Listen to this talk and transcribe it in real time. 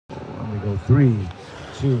go 3,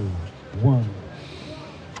 2, 1.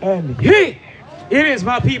 And yeah! It is,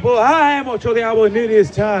 my people. I am Ocho Diablo, and it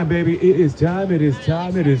is time, baby. It is time. It is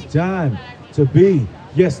time. It is time to be.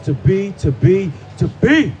 Yes, to be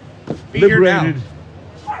liberated.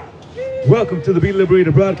 Welcome to the Be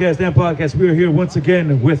Liberated broadcast and podcast. We are here once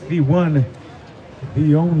again with the one,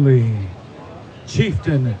 the only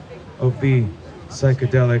chieftain of the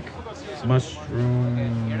psychedelic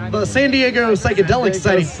mushroom. The San Diego Psychedelic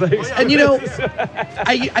Society. And you know,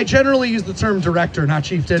 I generally use the term director, not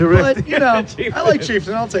chieftain. But you know, chieftain. I like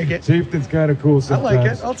chieftain. I'll take it. Chieftain's kind of cool sometimes. I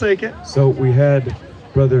like it. I'll take it. So we had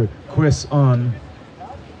Brother Chris on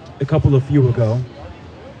a couple of few ago,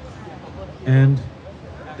 and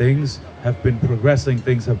things have been progressing.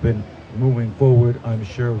 Things have been moving forward, I'm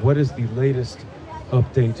sure. What is the latest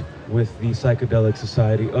update with the Psychedelic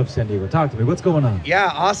Society of San Diego? Talk to me. What's going on? Yeah,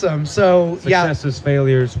 awesome. So successes,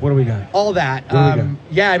 failures, what do we got? All that.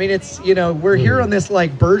 Yeah, I mean, it's, you know, we're here on this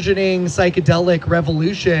like burgeoning psychedelic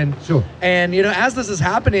revolution. Sure. And, you know, as this is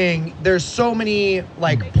happening, there's so many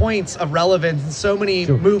like points of relevance and so many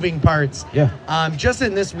moving parts. Yeah. Just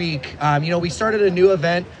in this week, you know, we started a new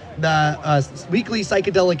event, the weekly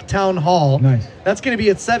psychedelic town hall. Nice. That's going to be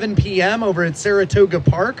at 7 p.m. over at Saratoga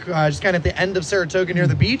Park, just kind of at the end of Saratoga near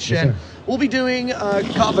the beach. Yes, and we'll be doing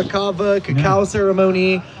kava cacao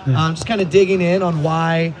ceremony, just kind of digging in on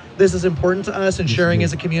why this is important to us and sharing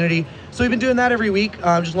as a community. So we've been doing that every week,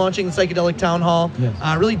 just launching the psychedelic town hall,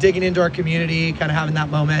 really digging into our community, kind of having that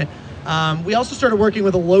moment. We also started working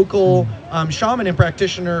with a local shaman and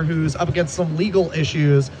practitioner who's up against some legal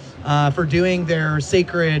issues for doing their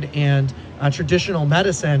sacred and traditional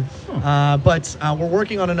medicine. But we're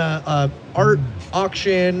working on an art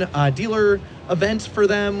auction dealer event for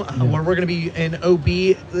them where we're going to be in OB.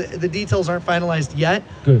 The details aren't finalized yet,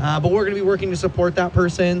 but we're going to be working to support that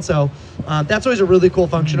person. So that's always a really cool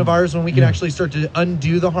function of ours, when we can actually start to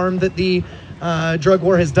undo the harm that the drug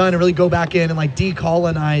war has done and really go back in and like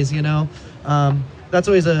decolonize, you know. That's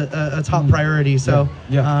always a top priority. So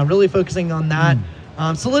really focusing on that.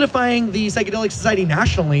 Solidifying the Psychedelic Society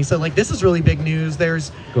nationally. So like this is really big news.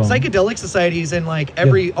 There's psychedelic societies in like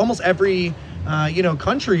almost every you know,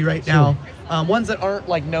 country right now. Ones that aren't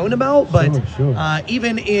like known about, but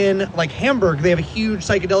even in like Hamburg, they have a huge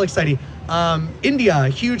psychedelic society. India,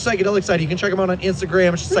 huge psychedelic society. You can check them out on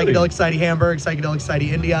Instagram. It's just Psychedelic Society Hamburg, Psychedelic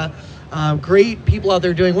Society India. Great people out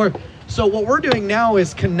there doing work. So what we're doing now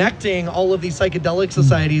is connecting all of these psychedelic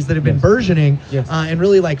societies that have been burgeoning and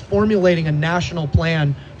really like formulating a national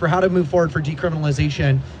plan for how to move forward for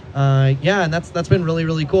decriminalization. Yeah, and that's been really,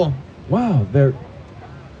 really cool. Wow, there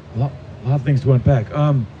a lot of things to unpack.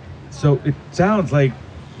 So it sounds like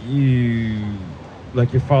you're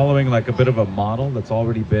following like a bit of a model that's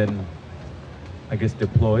already been, I guess,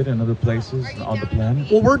 deployed in other places on the planet?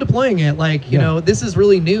 Well, we're deploying it. Like, you know, this is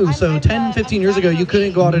really new. So 10, 15 years ago, you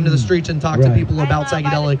couldn't go out into the streets and talk to people about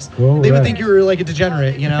psychedelics. They would think you were like a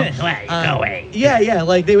degenerate, you know? No way. Yeah.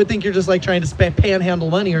 Like, they would think you're just like trying to panhandle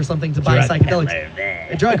money or something to buy psychedelics.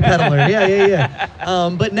 A drug peddler. Yeah.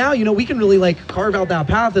 But now, you know, we can really like carve out that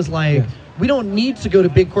path as like, we don't need to go to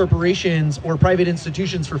big corporations or private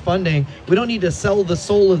institutions for funding. We don't need to sell the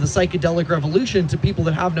soul of the psychedelic revolution to people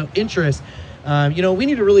that have no interest. You know, we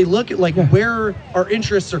need to really look at like where our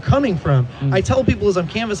interests are coming from. I tell people as I'm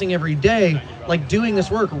canvassing every day, like doing this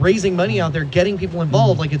work, raising money out there, getting people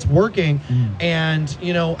involved, like it's working. And,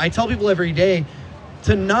 you know, I tell people every day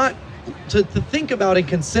to think about and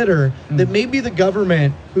consider that maybe the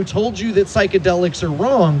government who told you that psychedelics are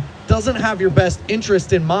wrong doesn't have your best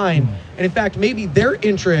interest in mind. And in fact, maybe their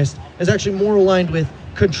interest is actually more aligned with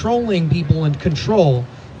controlling people and control.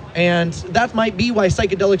 And that might be why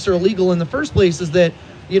psychedelics are illegal in the first place, is that,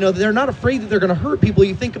 you know, they're not afraid that they're going to hurt people.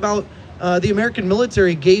 You think about the American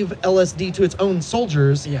military gave LSD to its own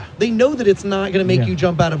soldiers. They know that it's not going to make you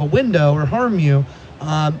jump out of a window or harm you.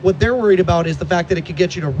 What they're worried about is the fact that it could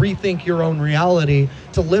get you to rethink your own reality,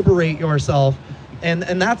 to liberate yourself.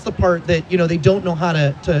 And that's the part that, you know, they don't know how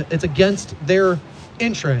to it's against their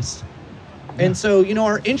interests. And so, you know,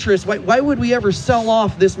 our interests, why would we ever sell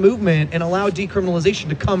off this movement and allow decriminalization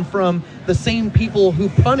to come from the same people who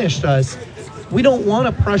punished us? We don't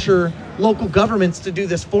want to pressure local governments to do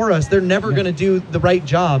this for us. They're never going to do the right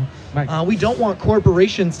job. We don't want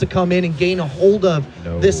corporations to come in and gain a hold of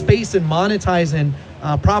this space and monetize and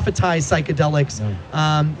profitize psychedelics.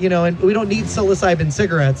 You know, and we don't need psilocybin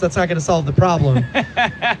cigarettes. That's not going to solve the problem.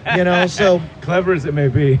 You know, so clever as it may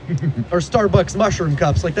be. Or Starbucks mushroom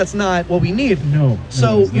cups. Like, that's not what we need.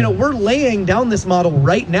 So, you know, we're laying down this model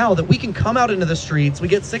right now that we can come out into the streets. We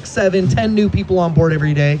get 6, 7, 10 new people on board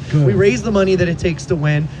every day. We raise the money that it takes to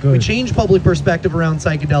win. We change public perspective around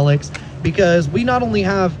psychedelics. because we not only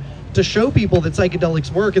have to show people that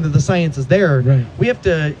psychedelics work and that the science is there, Right. we have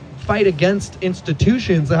to fight against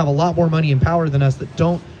institutions that have a lot more money and power than us that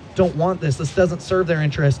don't want this. This doesn't serve their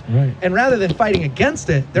interest. Right. And rather than fighting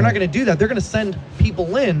against it, they're not Right. going to do that. They're going to send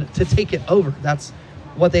people in to take it over. That's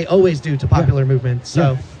what they always do to popular movements.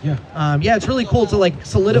 So, Yeah. it's really cool to like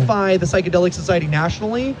solidify the Psychedelic Society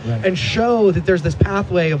nationally Right. and show that there's this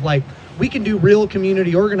pathway of like, we can do real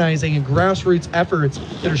community organizing and grassroots efforts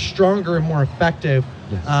that are stronger and more effective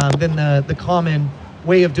Yes. than the common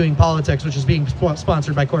way of doing politics, which is being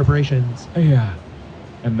sponsored by corporations. Yeah.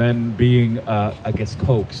 And then being, I guess,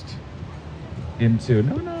 coaxed into,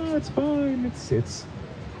 no, it's fine. It's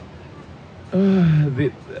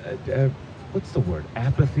what's the word?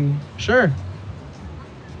 Apathy Sure.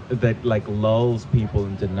 that like lulls people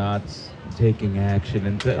into not taking action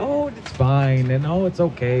and to, oh, it's fine and oh, it's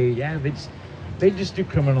okay. Yeah, they just do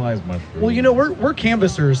criminalized mushrooms. Well, we're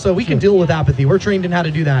canvassers, so we can Sure. deal with apathy. We're trained in how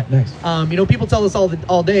to do that. Nice. People tell us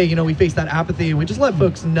all day, we face that apathy, and we just let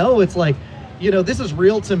folks know it's like, this is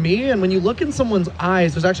real to me. And when you look in someone's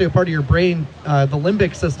eyes, there's actually a part of your brain, the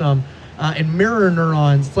limbic system, and mirror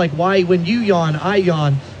neurons. It's like why when you yawn, I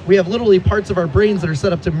yawn. We have literally parts of our brains that are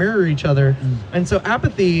set up to mirror each other. And so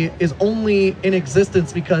apathy is only in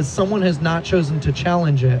existence because someone has not chosen to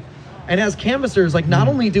challenge it. And as canvassers, like not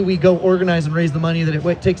only do we go organize and raise the money that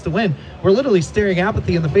it takes to win, we're literally staring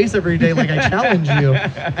apathy in the face every day like I challenge you.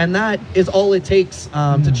 And that is all it takes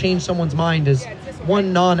to change someone's mind is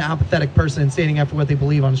one non-apathetic person standing up for what they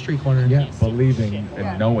believe on a street corner. Yeah, believing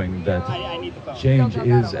and knowing that change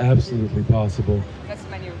is absolutely possible.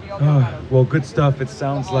 Well, good stuff. It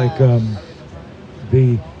sounds like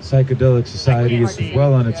the Psychedelic Society is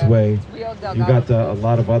well on its way. You got a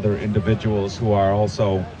lot of other individuals who are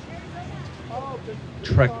also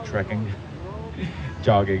trekking,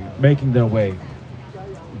 jogging, making their way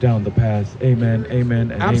down the path. Amen, amen,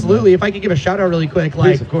 and Absolutely. amen. If I could give a shout out really quick,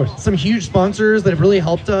 Please, like of course. some huge sponsors that have really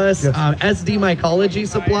helped us. Yes. SD Mycology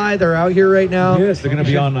Supply, they're out here right now. Yes, they're gonna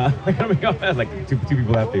be on. They're gonna be on like two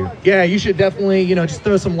people after you. Yeah, you should definitely, just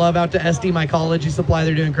throw some love out to SD Mycology Supply.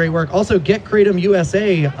 They're doing great work. Also, Get Kratom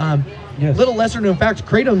USA. Yes. Little lesser known fact,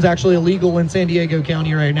 Kratom's actually illegal in San Diego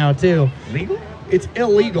County right now too. Legal? It's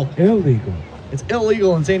illegal. Illegal. It's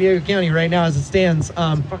illegal in San Diego County right now as it stands.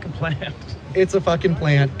 Fucking plant. It's a fucking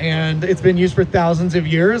plant, and it's been used for thousands of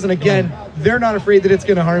years. And again, they're not afraid that it's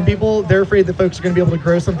going to harm people. They're afraid that folks are going to be able to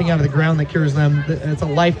grow something out of the ground that cures them. It's a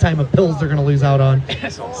lifetime of pills they're going to lose out on.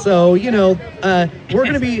 So, we're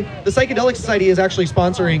going to be, the Psychedelic Society is actually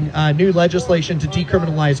sponsoring new legislation to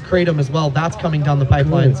decriminalize kratom as well. That's coming down the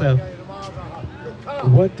pipeline. Good. So,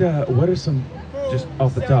 What are some, just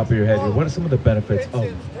off the top of your head, what are some of the benefits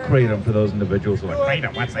of kratom for those individuals who are like,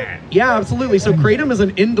 kratom, what's that? yeah, absolutely. So kratom is an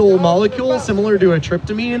indole molecule similar to a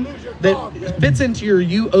tryptamine that fits into your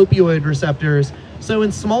opioid receptors. So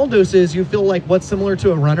in small doses, you feel like what's similar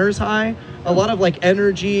to a runner's high. A lot of like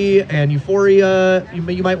energy and euphoria. You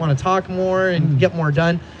might want to talk more and get more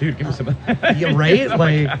done. Dude, give me some. Yeah, right?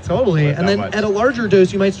 Like, totally. And then at a larger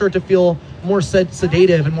dose, you might start to feel more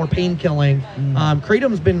sedative and more pain killing.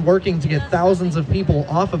 Kratom's been working to get thousands of people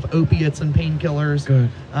off of opiates and painkillers. Good.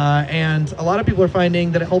 And a lot of people are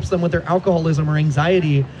finding that it helps them with their alcoholism or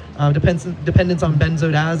anxiety, dependence on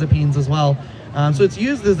benzodiazepines as well. So it's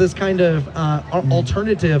used as this kind of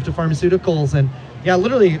alternative to pharmaceuticals. And yeah,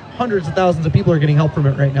 literally hundreds of thousands of people are getting help from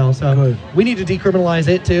it right now. So Good. we need to decriminalize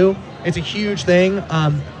it too. It's a huge thing.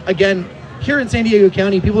 Again, here in San Diego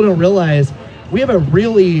County, people don't realize we have a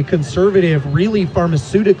really conservative, really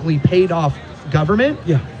pharmaceutically paid off government.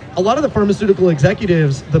 Yeah. A lot of the pharmaceutical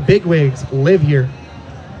executives, the bigwigs, live here.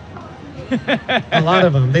 A lot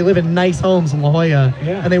of them. They live in nice homes in La Jolla,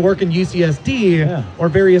 Yeah. and they work in UCSD or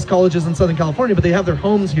various colleges in Southern California, but they have their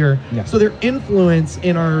homes here. Yeah. So their influence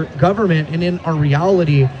in our government and in our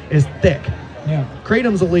reality is thick. Yeah.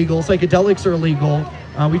 Kratom's illegal. Psychedelics are illegal.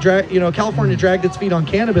 California dragged its feet on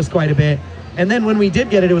cannabis quite a bit. And then when we did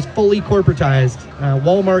get it, it was fully corporatized.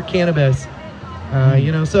 Walmart cannabis.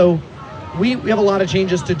 So we have a lot of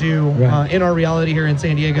changes to do Right. in our reality here in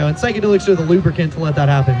San Diego. And psychedelics are the lubricant to let that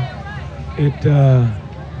happen.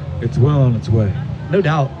 It's well on its way. No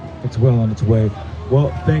doubt. It's well on its way. Well,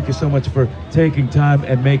 thank you so much for taking time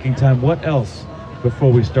and making time. What else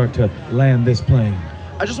before we start to land this plane?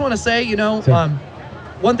 I just want to say,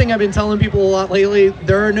 one thing I've been telling people a lot lately,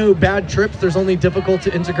 there are no bad trips. There's only difficult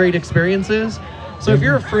to integrate experiences. So if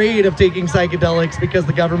you're afraid of taking psychedelics because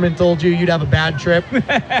the government told you you'd have a bad trip,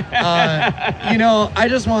 I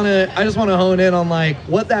just want to hone in on like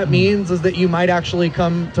what that means is that you might actually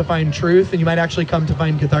come to find truth and you might actually come to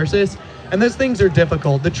find catharsis. And those things are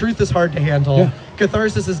difficult. The truth is hard to handle.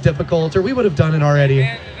 catharsis is difficult, or we would have done it already.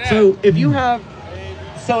 So if you have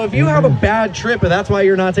a bad trip and that's why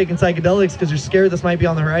you're not taking psychedelics because you're scared this might be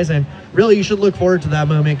on the horizon, really you should look forward to that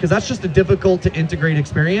moment, because that's just a difficult to integrate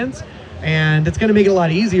experience. And it's going to make it a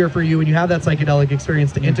lot easier for you when you have that psychedelic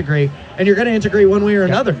experience to integrate, and you're going to integrate one way or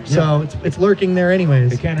another. So it's lurking there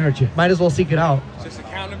anyways. It can't hurt you. Might as well seek it out. It's just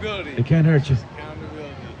accountability. It can't hurt you.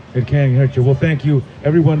 Accountability. It can't hurt you. Well, thank you.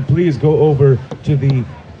 Everyone, please go over to the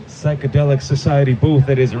Psychedelic Society booth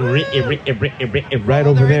that is right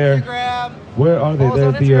over there. Where are they?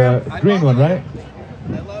 They're the green one, right?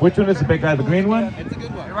 Which one is the big guy? The green one? It's a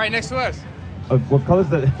good one. Right next to us. What color is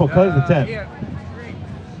the tent? Yeah.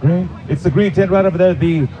 Green? It's the green tent right over there,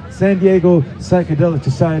 the San Diego Psychedelic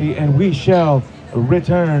Society, and we shall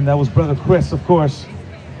return. That was Brother Chris, of course.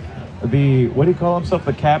 The, what do you call himself?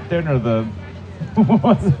 The captain or the,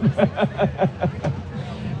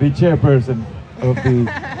 the chairperson of the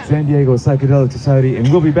San Diego Psychedelic Society, and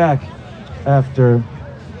we'll be back after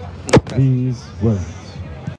these words.